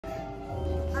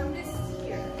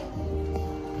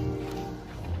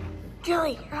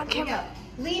Julie, you're on Here we camera.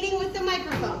 go. Leading with the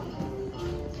microphone.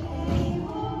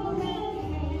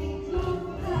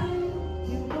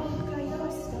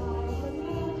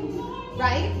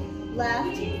 Right,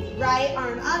 left, right,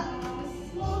 arm up.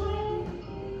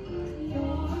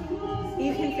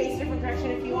 You can face different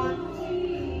direction if you want.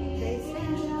 Face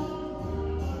down.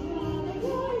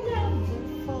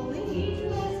 Fully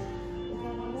dressed.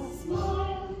 Or this way.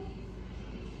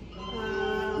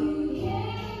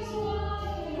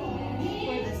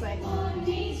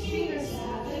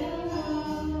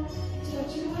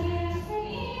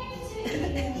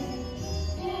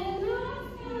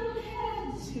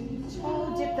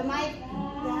 Oh, dip the mic.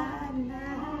 That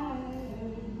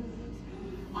matters.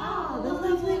 Oh, the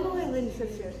lovely violin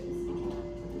sisters.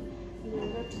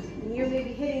 And you're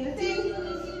maybe hitting the thing.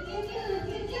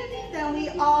 Then we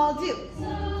all do.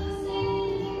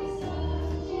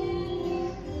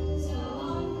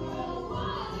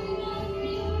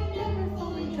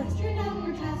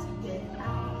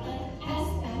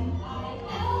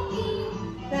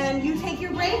 Then you take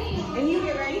your break and you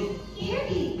get ready. Here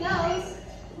he goes.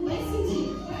 Listen to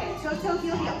you. Okay, toe, toe,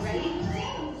 heel, heel. Ready?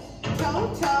 Toe,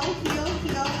 toe, heel,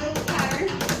 heel, little pattern.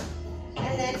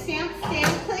 And then stamp,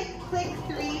 stamp, click, click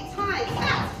 3 times.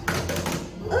 Fast.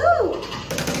 Ooh.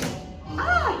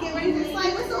 Ah, get ready for the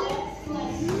slide whistle.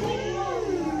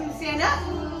 Stand up.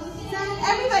 Stand,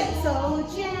 everybody. So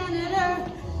janitor,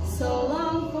 so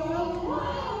long for a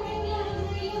while.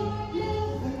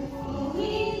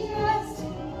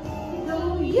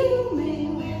 You may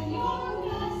wear your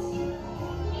best.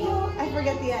 I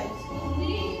forget the edge.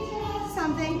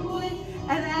 Something.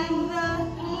 And then the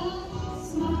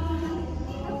smile.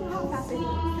 I don't know how fast they did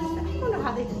this. I don't know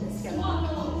how they did this together.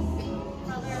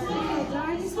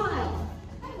 Smile.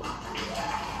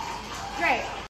 Great.